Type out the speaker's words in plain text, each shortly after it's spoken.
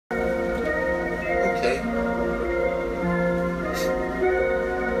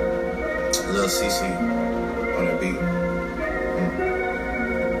Lil CC on the beat.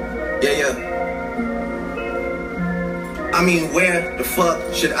 Yeah. I mean, where the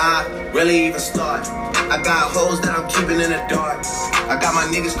fuck should I really even start? I got hoes that I'm keeping in the dark. I got my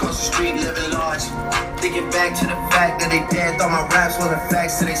niggas across the street living large. Thinking back to the fact that they dead, thought my raps wasn't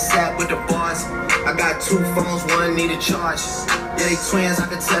facts, so they sat with the bars. I got 2 phones, one need a charge. Yeah, they twins, I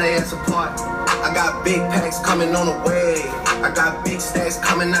can tell they ass apart. I got big packs coming on the way. I got big stacks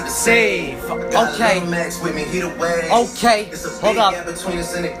coming out the save. Okay. Max with me, he the way. Okay. It's a big Hold up. gap between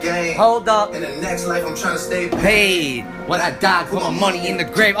us in the game. Hold up. In the next life, I'm trying to stay Paid when I die, put my money in the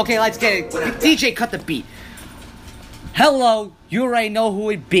grave. Okay, let's get it. DJ, cut the beat. Hello, you already know who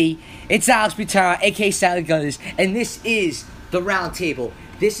it be. It's Alex Butera, aka Sally Gunners, and this is the Round Table.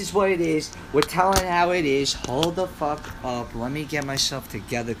 This is what it is. We're telling how it is. Hold the fuck up. Let me get myself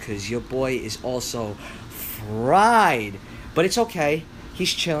together because your boy is also fried. But it's okay.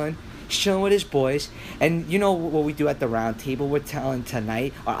 He's chilling. He's chilling with his boys. And you know what we do at the Round Table? We're telling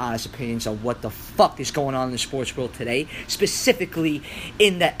tonight our honest opinions on what the fuck is going on in the sports world today, specifically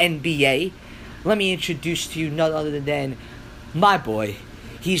in the NBA. Let me introduce to you none other than my boy.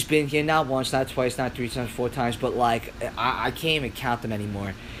 He's been here not once, not twice, not 3 times, 4 times, but like, I can't even count them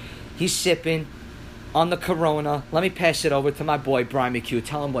anymore. He's sipping on the Corona. Let me pass it over to my boy, Brian McHugh.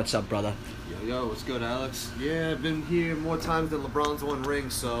 Tell him what's up, brother. Yo, what's good, Alex? Yeah, I've been here more times than LeBron's won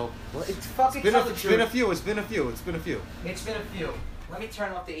rings, so... Well, it's fucking It's been a few. It's been a few. Let me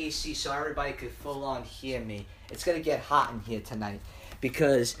turn off the AC so everybody could full on hear me. It's gonna get hot in here tonight.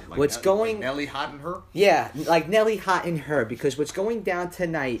 Because Like Nelly hot in her? Yeah, like Nelly hot in her. Because what's going down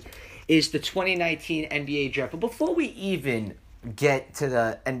tonight is the 2019 NBA draft. But before we even get to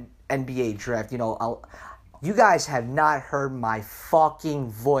the NBA draft, you guys have not heard my fucking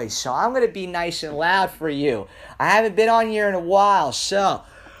voice. So I'm going to be nice and loud for you. I haven't been on here in a while. So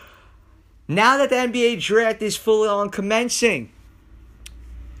now that the NBA draft is fully on commencing,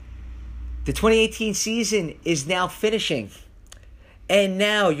 the 2018 season is now finishing. And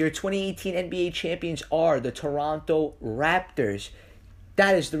now your 2018 NBA champions are the Toronto Raptors.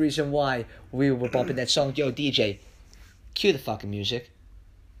 That is the reason why we were bumping that song. Yo, DJ, cue the fucking music.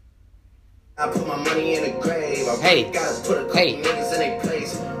 I put my money in a grave. Hey. Put a couple niggas in their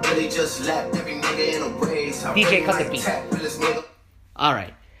place. Really just lapped every nigga in a race. DJ, cut the beat. All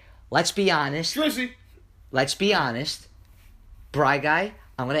right. Let's be honest. Tracy. Let's be honest. Bry Guy,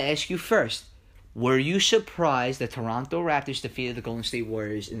 I'm going to ask you first. Were you surprised that Toronto Raptors defeated the Golden State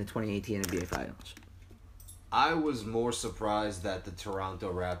Warriors in the 2018 NBA Finals? I was more surprised that the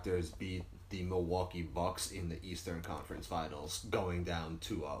Toronto Raptors beat the Milwaukee Bucks in the Eastern Conference Finals, going down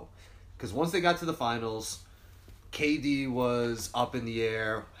 2-0. Because once they got to the finals, KD was up in the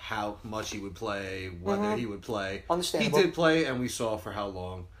air how much he would play, whether he would play. Understandable. He did play, and we saw for how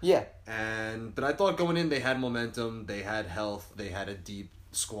long. Yeah. But I thought going in, they had momentum, they had health, they had a deep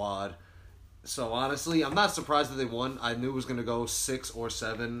squad. So honestly, I'm not surprised that they won. I knew it was going to go 6 or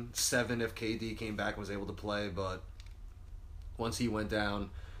 7. 7 if KD came back and was able to play, but once he went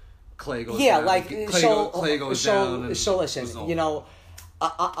down, Clay goes down. Clay goes down. So listen,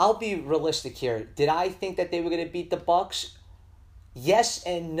 I'll be realistic here. Did I think that they were going to beat the Bucks? Yes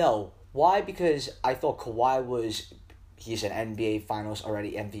and no. Why? Because I thought Kawhi he's an NBA Finals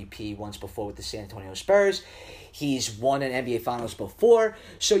already MVP once before with the San Antonio Spurs. He's won an NBA Finals before.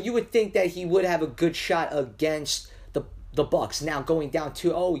 So you would think that he would have a good shot against the Bucks. Now going down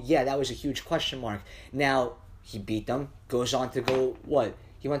 2-0, yeah, that was a huge question mark. Now he beat them, goes on to go what?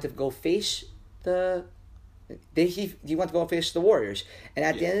 He went to go face he went to go face the Warriors. And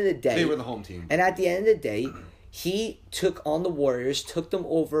at the end of the day, they were the home team. And at the end of the day, he took on the Warriors, took them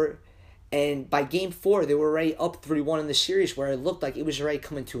over. And by Game 4, they were already up 3-1 in the series, where it looked like it was already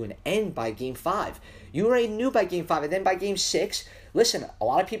coming to an end by Game 5. You already knew by Game 5. And then by Game 6, listen, a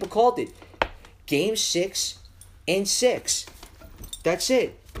lot of people called it. Game 6 in 6. That's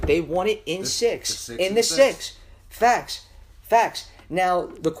it. They won it in 6. In the 6. Facts. Now,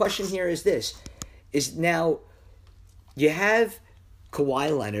 the question here is this. Now, you have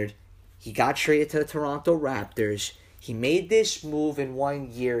Kawhi Leonard. He got traded to the Toronto Raptors. He made this move in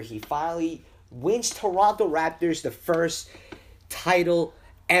 1 year. He finally wins Toronto Raptors the first title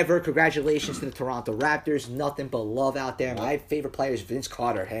ever. Congratulations to the Toronto Raptors. Nothing but love out there. My favorite player is Vince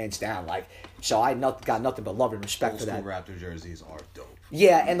Carter, hands down. So I got nothing but love and respect for that. Old school Raptor jerseys are dope.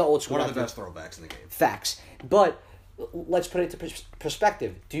 Yeah, and the old school. One of the best throwbacks in the game. Facts. But let's put it into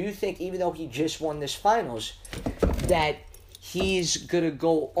perspective. Do you think, even though he just won this finals, that he's going to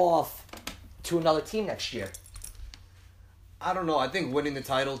go off to another team next year? I don't know. I think winning the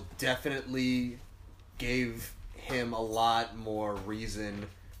title definitely gave him a lot more reason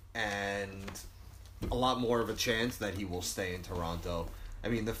and a lot more of a chance that he will stay in Toronto. I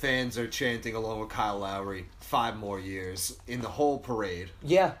mean, the fans are chanting along with Kyle Lowry 5 more years in the whole parade.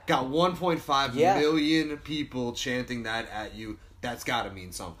 Yeah. Got 1.5 million people chanting that at you. That's got to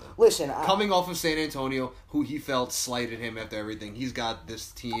mean something. Listen, coming off of San Antonio, who he felt slighted him after everything, he's got this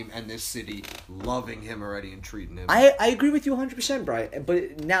team and this city loving him already and treating him. I agree with you 100%, Brian.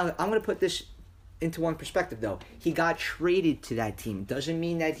 But now I'm going to put this into one perspective, though. He got traded to that team. Doesn't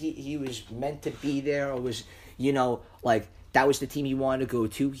mean that he was meant to be there or was, like, that was the team he wanted to go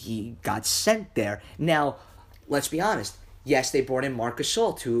to. He got sent there. Now, let's be honest. Yes, they brought in Marc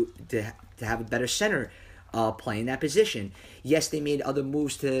Gasol to have a better center playing that position. Yes, they made other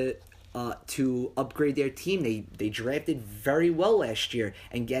moves to upgrade their team. They drafted very well last year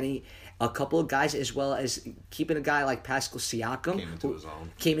and getting a couple of guys as well as keeping a guy like Pascal Siakam.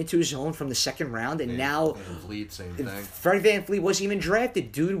 Came into his own from the second round, and now Van Vliet, same thing. Fred VanVleet wasn't even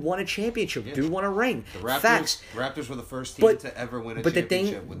drafted. Dude won a championship. Yeah. Dude won a ring. The Raptors were the first team to ever win a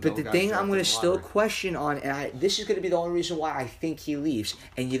championship. But the thing I'm going to still question on, and this is going to be the only reason why I think he leaves,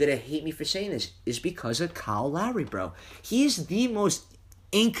 and you're going to hate me for saying this, is because of Kyle Lowry, bro. He is the most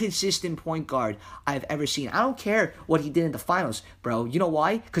inconsistent point guard I've ever seen. I don't care what he did in the finals, bro. You know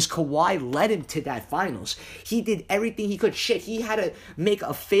why? Because Kawhi led him to that finals. He did everything he could. Shit, he had to make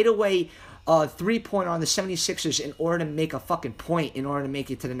a fadeaway 3-pointer on the 76ers in order to make a fucking point in order to make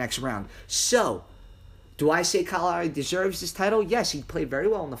it to the next round. So, do I say Kyle Lowry deserves this title? Yes, he played very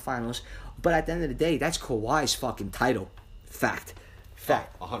well in the finals. But at the end of the day, that's Kawhi's fucking title. Fact.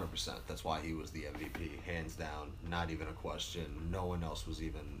 100%. That's why he was the MVP, hands down. Not even a question. No one else was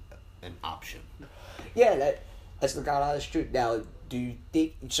even an option. Yeah, that's the God honest truth. Now, do you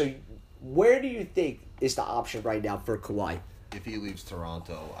think so? Where do you think is the option right now for Kawhi? If he leaves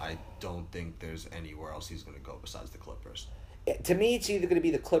Toronto, I don't think there's anywhere else he's going to go besides the Clippers. To me, it's either going to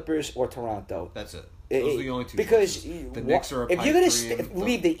be the Clippers or Toronto. That's it. Those are the only two. Because the Knicks are a if you're going to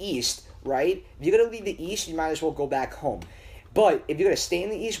leave the East, right? If you're going to leave the East, you might as well go back home. But if you're going to stay in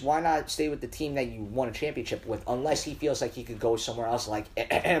the East, why not stay with the team that you won a championship with? Unless he feels like he could go somewhere else like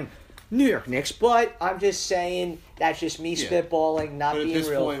New York Knicks. But I'm just saying, that's just me spitballing, not being real. But at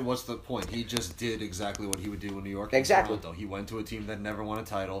this point, what's the point? He just did exactly what he would do in New York. Exactly. Toronto. He went to a team that never won a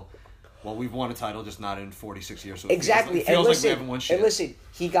title. Well, we've won a title, just not in 46 years. So exactly. It feels like we haven't won shit. And listen,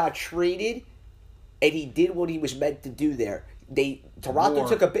 he got traded, and he did what he was meant to do there. Toronto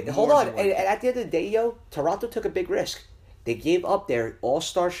took a big... Hold on. And at the end of the day, Toronto took a big risk. They gave up their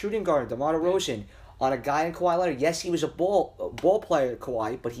all-star shooting guard, DeMar DeRozan, on a guy in Kawhi Leonard. Yes, he was a ball player,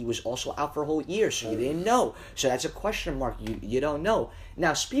 Kawhi, but he was also out for a whole year, so you didn't know. So that's a question mark. You don't know.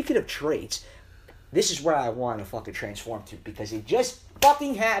 Now, speaking of trades, this is where I want to fucking transform to, because it just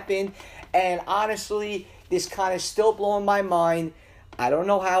fucking happened, and honestly, this kind of still blowing my mind. I don't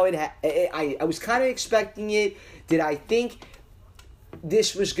know how I was kind of expecting it. Did I think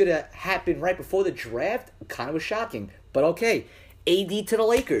this was going to happen right before the draft? Kind of was shocking. But okay, AD to the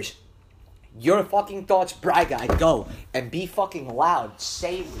Lakers. Your fucking thoughts, Bry Guy. Go. And be fucking loud.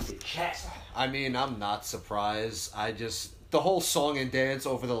 Say it with your chest. I mean, I'm not surprised. The whole song and dance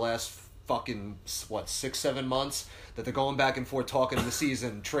over the last fucking, 6-7 months, that they're going back and forth talking in the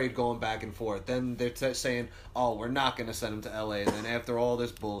season, trade going back and forth. Then they're saying, oh, we're not going to send him to LA. And then after all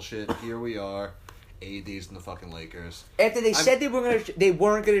this bullshit, here we are. AD's in the fucking Lakers. After they said they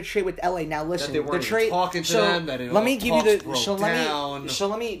weren't gonna trade with LA. Now listen, that they weren't the trade. Talking to them. That let me give you the. So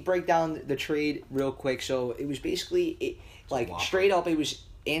let me break down the trade real quick. So it was basically straight up. It was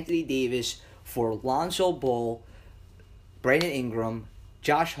Anthony Davis for Lonzo Ball, Brandon Ingram,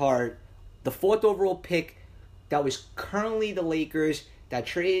 Josh Hart, the 4th overall pick that was currently the Lakers that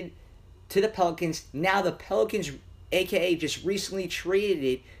traded to the Pelicans. Now the Pelicans, aka, just recently traded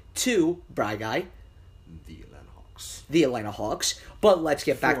it to Bry Guy. The Atlanta Hawks. But let's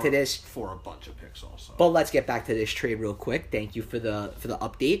get back to this. For a bunch of picks also. But let's get back to this trade real quick. Thank you for the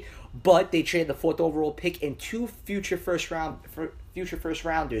update. But they traded the 4th overall pick and 2 future first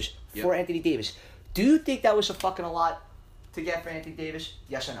rounders for Anthony Davis. Do you think that was a fucking a lot to get for Anthony Davis?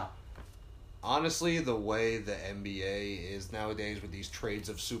 Yes or no? Honestly, the way the NBA is nowadays with these trades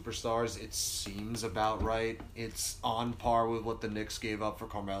of superstars, it seems about right. It's on par with what the Knicks gave up for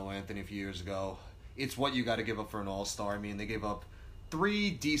Carmelo Anthony a few years ago. It's what you got to give up for an all-star. I mean, they gave up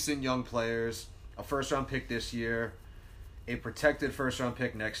 3 decent young players, a first-round pick this year, a protected first-round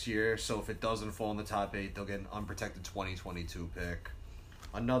pick next year, so if it doesn't fall in the top 8, they'll get an unprotected 2022 pick.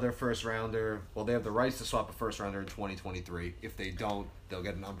 Another first-rounder. Well, they have the rights to swap a first-rounder in 2023. If they don't, they'll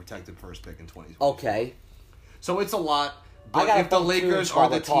get an unprotected first pick in 2023. Okay. So it's a lot. But if the Lakers are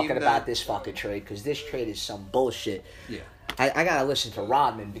the team talking about this fucking trade, because this trade is some bullshit. Yeah. I gotta listen to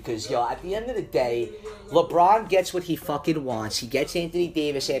Rodman because, yo, at the end of the day, LeBron gets what he fucking wants. He gets Anthony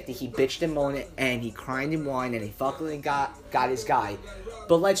Davis after he bitched and moaned and he cried and whined and he fucking got his guy.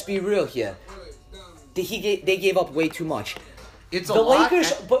 But let's be real here. They gave up way too much. It's a lot.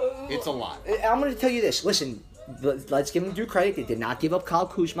 Lakers, It's a lot. I'm going to tell you this. Listen, let's give them due credit. They did not give up Kyle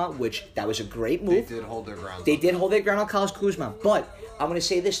Kuzma, which that was a great move. They did hold their ground. They did hold their ground on Kyle Kuzma. But I'm going to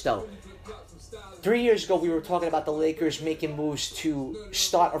say this, though. 3 years ago, we were talking about the Lakers making moves to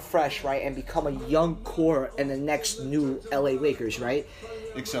start afresh, right, and become a young core in the next new LA Lakers, right?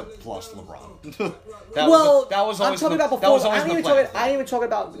 Except plus LeBron. I'm talking about before. I didn't even talk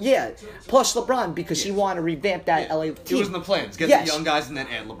about plus LeBron because he wanted to revamp that LA team. It was in the plans. Get the young guys and then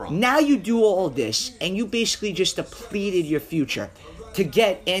add LeBron. Now you do all this, and you basically just depleted your future to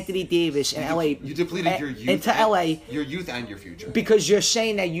get Anthony Davis and LA. You depleted your youth into LA, your youth and your future. Because you're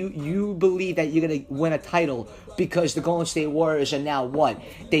saying that you believe that you're gonna win a title because the Golden State Warriors are now what?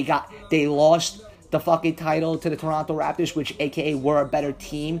 They lost the fucking title to the Toronto Raptors, which AKA were a better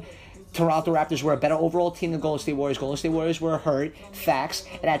team. Toronto Raptors were a better overall team than Golden State Warriors. Golden State Warriors were hurt. Facts.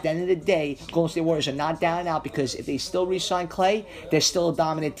 And at the end of the day, Golden State Warriors are not down and out because if they still re-sign Clay, they're still a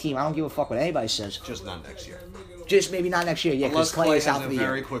dominant team. I don't give a fuck what anybody says. Just not next year. Just maybe not next year, yeah, because Clay is out for the year.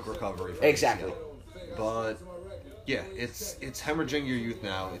 Very quick recovery. Exactly. But yeah, it's hemorrhaging your youth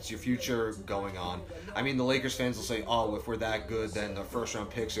now. It's your future going on. I mean, the Lakers fans will say, "Oh, if we're that good, then the first round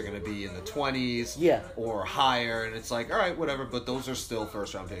picks are going to be in the 20s, or higher." And it's like, all right, whatever. But those are still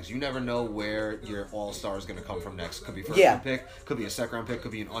first round picks. You never know where your all star is going to come from next. Could be first round pick, could be a second round pick,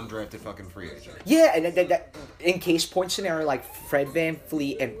 could be an undrafted fucking free agent. Yeah, and that in case point scenario like Fred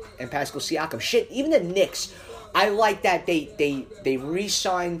VanVleet and Pascal Siakam. Shit, even the Knicks. I like that they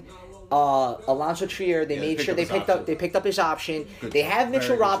re-signed Alonzo Trier. They made sure they picked up his option. Good they choice. have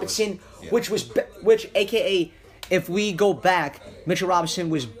Mitchell Robinson, which AKA if we go back, Mitchell Robinson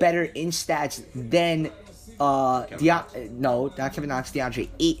was better in stats than not Kevin Knox, DeAndre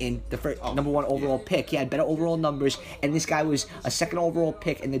Ayton, the number one overall pick. He had better overall numbers, and this guy was a second overall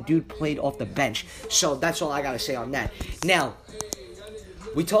pick, and the dude played off the bench. So that's all I gotta say on that. Now,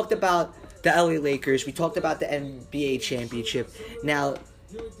 we talked about the LA Lakers. We talked about the NBA championship. Now,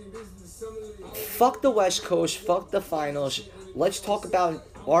 fuck the West Coast. Fuck the finals. Let's talk about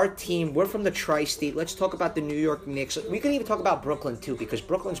our team. We're from the Tri-State. Let's talk about the New York Knicks. We could even talk about Brooklyn, too, because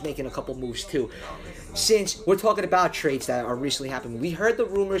Brooklyn's making a couple moves, too. Since we're talking about trades that are recently happening, we heard the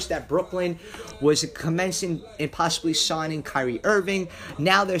rumors that Brooklyn was commencing and possibly signing Kyrie Irving.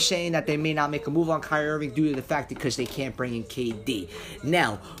 Now they're saying that they may not make a move on Kyrie Irving due to the fact because they can't bring in KD.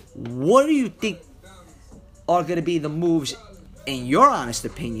 Now, what do you think are going to be the moves, in your honest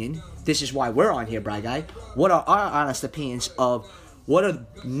opinion? This is why we're on here, Bri Guy. What are our honest opinions of what are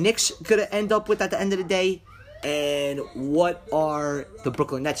Knicks going to end up with at the end of the day? And what are the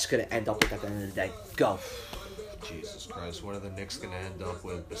Brooklyn Nets going to end up with at the end of the day? Go. Jesus Christ, what are the Knicks going to end up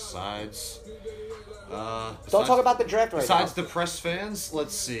with besides... Don't talk about the draft right now. Besides depressed fans,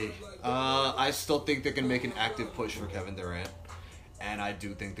 let's see. I still think they can make an active push for Kevin Durant. And I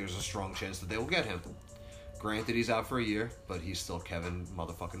do think there's a strong chance that they will get him. Granted, he's out for a year, but he's still Kevin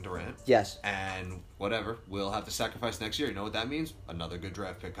motherfucking Durant. Yes. And whatever, we'll have to sacrifice next year. You know what that means? Another good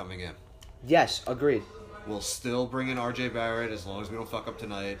draft pick coming in. Yes, agreed. We'll still bring in RJ Barrett as long as we don't fuck up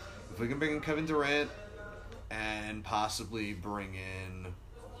tonight. If we can bring in Kevin Durant and possibly bring in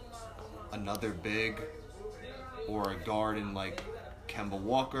another big or a guard in like Kemba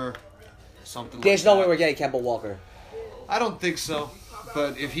Walker, something There's no way we're getting Kemba Walker. I don't think so.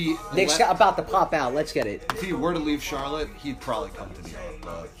 But if he... Nick's about to pop out. Let's get it. If he were to leave Charlotte, he'd probably come to New York.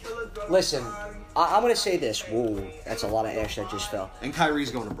 But... Listen, I'm going to say this. Whoa, that's a lot of ash that just fell. And Kyrie's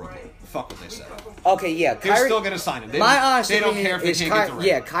going to Brooklyn. Fuck what they said. Okay, yeah. They're still going to sign him. They don't care if they can't get Durant.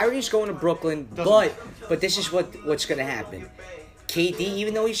 Yeah, Kyrie's going to Brooklyn, but this is what's going to happen. KD,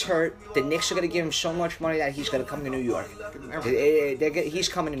 even though he's hurt, the Knicks are going to give him so much money that he's going to come to New York. He's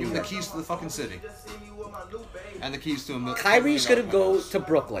coming to New York. Give him the keys to the fucking city. And the keys to him. Kyrie's going to go to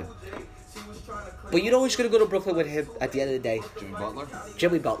Brooklyn. But you know who's going to go to Brooklyn with him at the end of the day? Jimmy Butler?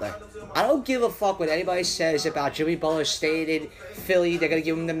 Jimmy Butler. I don't give a fuck what anybody says about Jimmy Butler staying in Philly. They're going to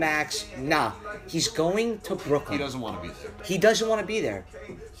give him the max. Nah. He's going to Brooklyn. He doesn't want to be there. He doesn't want to be there.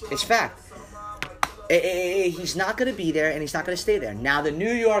 It's fact. He's not going to be there, and he's not going to stay there. Now, the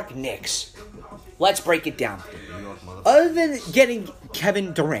New York Knicks. Let's break it down. Other than getting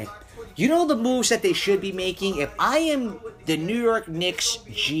Kevin Durant, you know the moves that they should be making? If I am the New York Knicks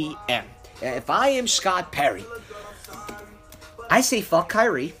GM, if I am Scott Perry, I say fuck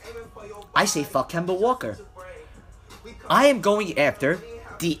Kyrie. I say fuck Kemba Walker. I am going after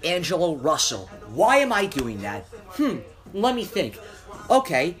D'Angelo Russell. Why am I doing that? let me think.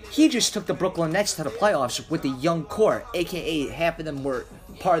 Okay, he just took the Brooklyn Nets to the playoffs with the young core, a.k.a. half of them were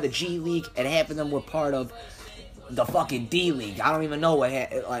part of the G League and half of them were part of the fucking D League. I don't even know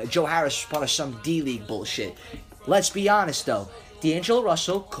what Joe Harris was part of some D League bullshit. Let's be honest, though. D'Angelo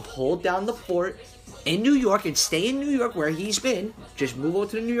Russell could hold down the fort in New York and stay in New York where he's been. Just move over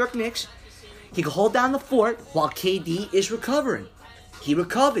to the New York Knicks. He could hold down the fort while KD is recovering. He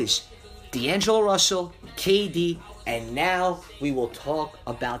recovers. D'Angelo Russell, KD, and now we will talk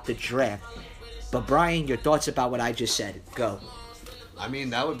about the draft. But Brian, your thoughts about what I just said. Go. I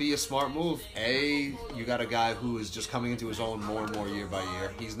mean, that would be a smart move. You got a guy who is just coming into his own more and more year by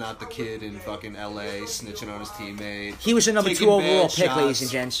year. He's not the kid in fucking LA snitching on his teammate. He was a number 2 overall pick, ladies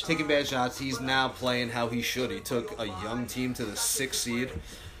and gents. Taking bad shots. He's now playing how he should. He took a young team to the 6th seed.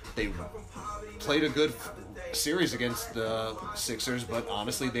 They played a good series against the Sixers, but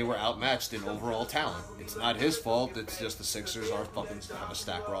honestly, they were outmatched in overall talent. It's not his fault. It's just the Sixers are fucking have a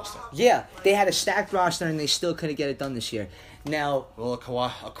stacked roster. Yeah, they had a stacked roster, and they still couldn't get it done this year. Now, well, a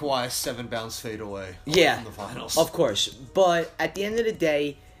Kawhi 7-bounce fade away. Yeah, from the finals. Of course. But at the end of the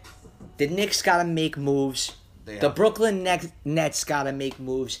day, the Knicks got to make moves. The Brooklyn Nets got to make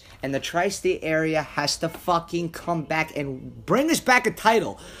moves. And the tri-state area has to fucking come back and bring us back a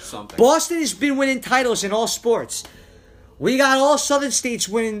title. Something. Boston has been winning titles in all sports. We got all southern states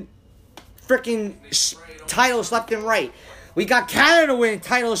winning freaking titles left and right. We got Canada winning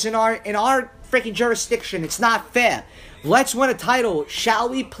titles in our freaking jurisdiction. It's not fair. Let's win a title, shall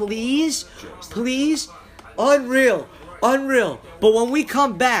we please? Please? Unreal. But when we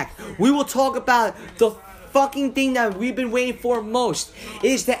come back, we will talk about the fucking thing that we've been waiting for most.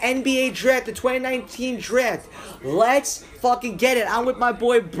 Is the NBA draft, the 2019 draft. Let's fucking get it. I'm with my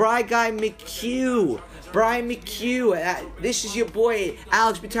boy Brian McHugh. This is your boy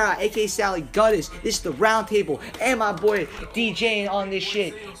Alex Batara, aka Sally Gutters. This is the Roundtable, and my boy DJing on this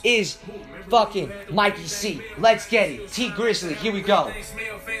shit is fucking Mikey C. Let's get it. T Grizzly, here we go.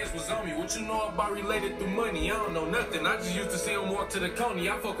 What you know about related through money? I don't know nothing. I just used to see them walk to the Coney.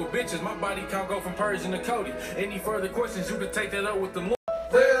 I fuck with bitches. My body count go from Persian to Cody. Any further questions, you can take that up with the Lord.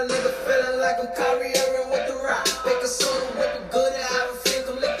 Real nigga feeling like I'm Kyrie Irving with the rock. Make a soda whip it good and have a feel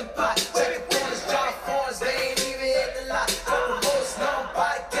to lick the pot. Check the corners, drop horns, they ain't even hit the lot. Couple bullets, no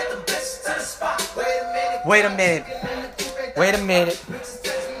body, get the bitches to the spot. Wait a minute.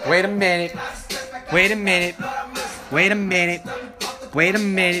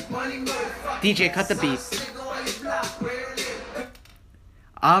 DJ, cut the beat.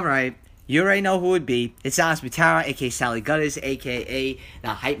 Alright, you already know who it would be. It's Alex Batara, aka Sally Gutters, aka the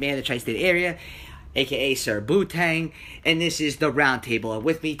hype man of the tri-state area, aka Sir Bootang, and this is the Roundtable. And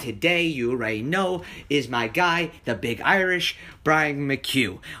with me today, you already know, is my guy, the Big Irish, Brian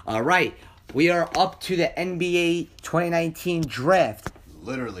McHugh. Alright, we are up to the NBA 2019 draft.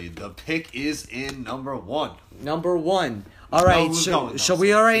 Literally, the pick is in number 1. Number 1. All right, so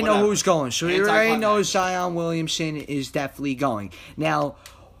we already know who's going. So we already know Zion Williamson is definitely going. Now,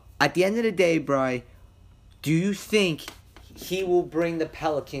 at the end of the day, Bri, do you think he will bring the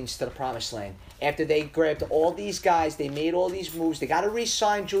Pelicans to the promised land? After they grabbed all these guys, they made all these moves. They got to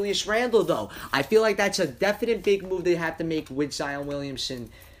re-sign Julius Randle, though. I feel like that's a definite big move they have to make with Zion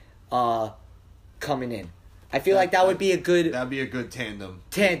Williamson coming in. I feel like that would be a good... That'd be a good tandem.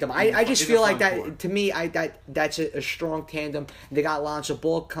 I just feel like that... Court. To me, that's a strong tandem. They got Lonzo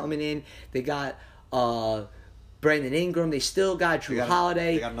Ball coming in. They got Brandon Ingram. They still got Drew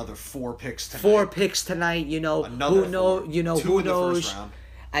Holiday. They got another 4 picks tonight. 4 picks tonight. You know, another who know? 4. You know, 2 who in the knows? First round.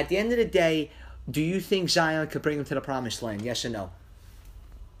 At the end of the day, do you think Zion could bring them to the promised land? Yes or no?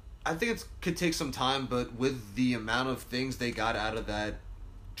 I think it could take some time, but with the amount of things they got out of that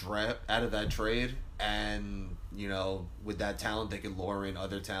trade, and you know, with that talent, they could lure in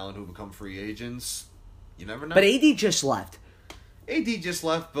other talent who become free agents. You never know. But AD just left.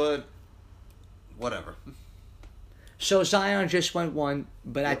 But whatever. So Zion just went 1,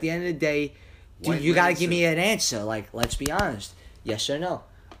 but at the end of the day, dude, you got to give me an answer. Like, let's be honest. Yes or no?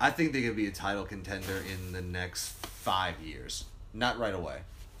 I think they could be a title contender in the next 5 years. Not right away.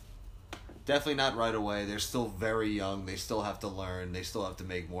 Definitely not right away. They're still very young. They still have to learn. They still have to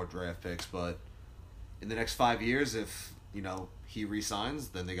make more draft picks. But in the next 5 years, if, you know, he re-signs,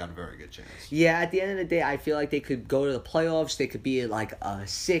 then they got a very good chance. Yeah, at the end of the day, I feel like they could go to the playoffs. They could be like a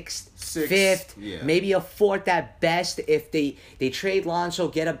 6th, 5th, maybe a 4th at best. If they trade Lonzo,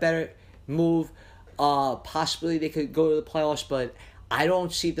 get a better move, possibly they could go to the playoffs. But I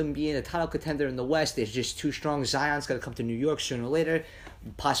don't see them being a title contender in the West. They're just too strong. Zion's going to come to New York sooner or later.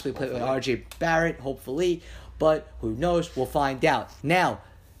 Possibly play with RJ Barrett, hopefully. But who knows? We'll find out. Now,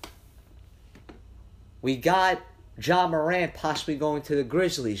 we got John Morant possibly going to the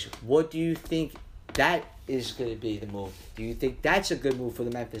Grizzlies. What do you think that is going to be the move? Do you think that's a good move for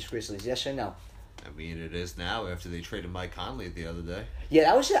the Memphis Grizzlies? Yes or no? I mean, it is now after they traded Mike Conley the other day. Yeah,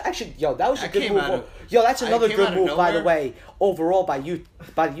 that was actually, that was a That good came move. out of- That's it another came good out of move, by the nowhere. way, overall by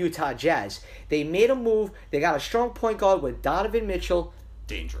the Utah Jazz. They made a move. They got a strong point guard with Donovan Mitchell.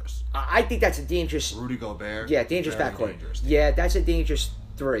 Dangerous. I think that's a dangerous, Rudy Gobert. dangerous very backcourt. dangerous team. Yeah, that's a dangerous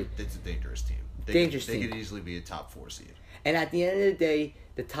three. It's a dangerous team. Dangerous They team. could easily be a top 4 seed. And at the end of the day,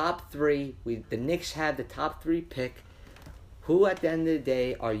 the top three, the Knicks have the top 3 pick. Who at the end of the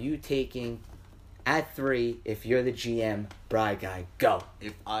day are you taking at 3 if you're the GM, Bry Guy? Go.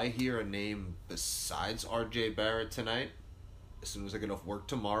 If I hear a name besides RJ Barrett tonight, as soon as I get off work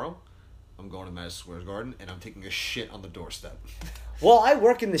tomorrow, I'm going to Madison Square Garden and I'm taking a shit on the doorstep. Well, I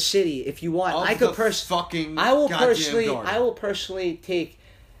work in the city. If you want, Of I could the fucking I will goddamn personally. Garden. I will personally take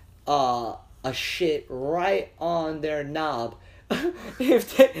a shit right on their knob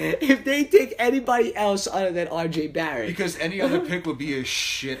if they take anybody else other than RJ Barrett. Because any other pick would be a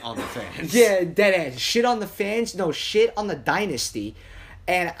shit on the fans. Yeah, dead ass. Shit on the fans. No, shit on the dynasty.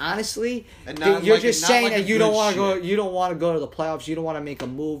 And honestly, And not you're like just not saying like a that you don't good want to go. shit. You don't want to go to the playoffs. You don't want to make a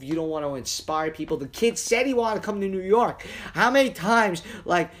move. You don't want to inspire people. The kid said he wanted to come to New York. How many times?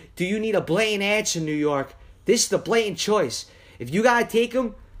 Do you need a blatant answer, New York? This is the blatant choice. If you gotta take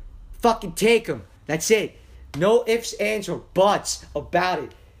him, fucking take him. That's it. No ifs, ands, or buts about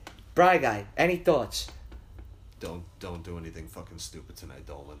it. Bry Guy, any thoughts? Don't do anything fucking stupid tonight,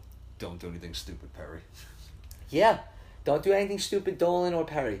 Dolan. Don't do anything stupid, Perry. Yeah. Don't do anything stupid, Dolan or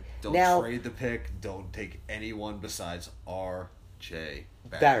Perry. Don't now, trade the pick. Don't take anyone besides R.J.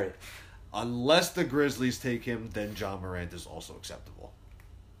 Barrett. Unless the Grizzlies take him, then John Morant is also acceptable.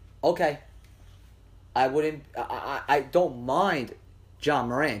 Okay. I wouldn't. I don't mind John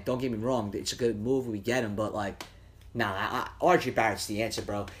Morant. Don't get me wrong. It's a good move. We get him, but RJ Barrett's the answer,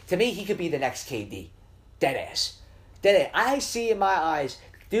 bro. To me, he could be the next KD. Deadass. I see in my eyes,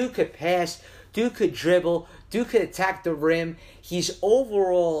 dude could pass, dude could dribble, dude could attack the rim. He's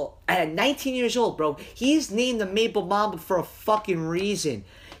overall, at 19 years old, bro, he's named the Maple Mamba for a fucking reason.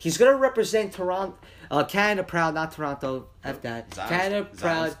 He's going to represent Toronto, Canada proud, not Toronto, F that. Canada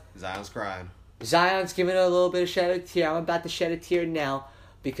proud. Zion's crying. Zion's giving a little bit of shed a tear. I'm about to shed a tear now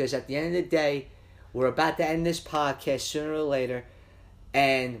because at the end of the day, we're about to end this podcast sooner or later,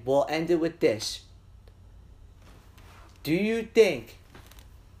 and we'll end it with this. Do you think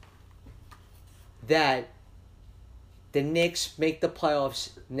that the Knicks make the playoffs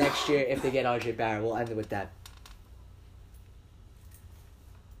next year if they get RJ Barrett? We'll end it with that.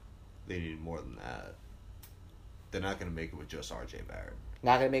 They need more than that. They're not going to make it with just R.J. Barrett.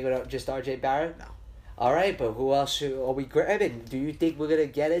 Not going to make it with just RJ Barrett? No. All right, but who else are we grabbing? Do you think we're going to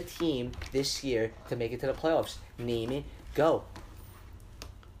get a team this year to make it to the playoffs? Name it. Go.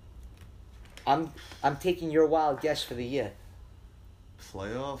 I'm taking your wild guess for the year.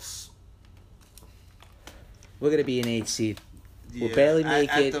 Playoffs? We're going to be an 8 seed. We'll Yeah, barely make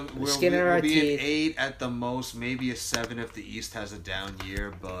it. We'll Skin in our be teeth. an 8 at the most, maybe a 7 if the East has a down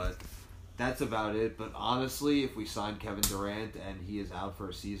year, but that's about it. But honestly, if we sign Kevin Durant and he is out for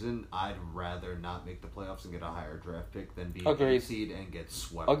a season, I'd rather not make the playoffs and get a higher draft pick than be an Agreed. 8 seed and get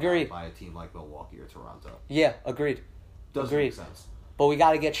swept Agreed. out by a team like Milwaukee or Toronto. Yeah, agreed. Doesn't Agreed. make sense. But we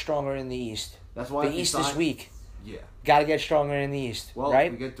got to get stronger in the East. That's why The if we East sign, is weak. Yeah. Got to get stronger in the East, Well, right?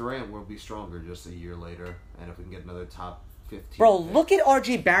 if we get Durant, we'll be stronger just a year later. And if we can get another top 15. Bro, pick. look at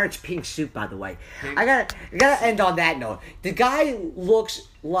RJ Barrett's pink suit, by the way. Pink. I gotta end on that note. The guy looks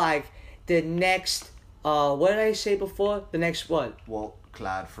like the next, what did I say before? The next what? Well,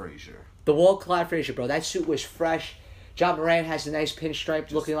 Clyde Frazier. The Walt Clyde Frazier, bro. That suit was fresh. John Morant has a nice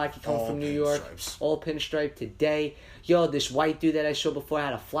pinstripe, looking like he comes all from New York. pinstripes. All pinstripe today. Yo, this white dude that I saw before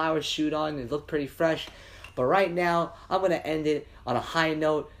had a flower suit on. It looked pretty fresh. But right now, I'm going to end it on a high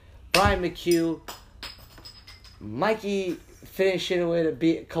note. Brian McHugh, Mikey finishing with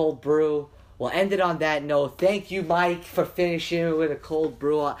a cold brew. We'll end it on that note. Thank you, Mike, for finishing with a cold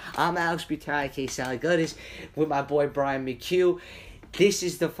brew. I'm Alex Butera, aka Sally Goodis, with my boy Brian McHugh. This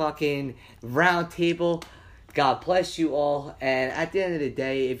is the fucking round table. God bless you all. And at the end of the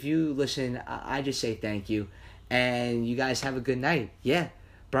day, if you listen, I just say thank you. And you guys have a good night. Yeah.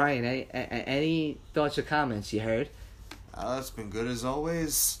 Brian, any thoughts or comments you heard? It's been good as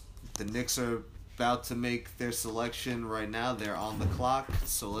always. The Knicks are about to make their selection right now. They're on the clock.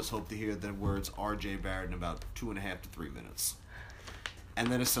 So let's hope to hear the words R.J. Barrett in about 2.5 to 3 minutes. And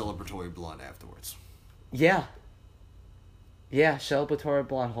then a celebratory blunt afterwards. Yeah. Yeah, celebratory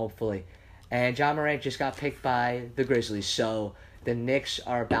blonde, hopefully. And John Morant just got picked by the Grizzlies, so the Knicks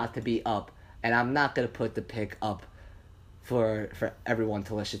are about to be up and I'm not gonna put the pick up for everyone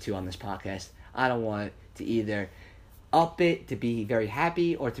to listen to on this podcast. I don't want to either up it to be very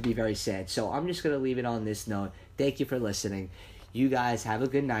happy or to be very sad. So I'm just gonna leave it on this note. Thank you for listening. You guys have a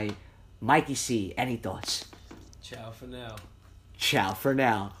good night. Mikey C, any thoughts? Ciao for now. Ciao for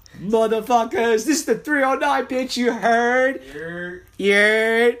now. Motherfuckers, this is the 309, bitch, you heard? Yer.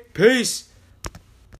 Yeah. Peace.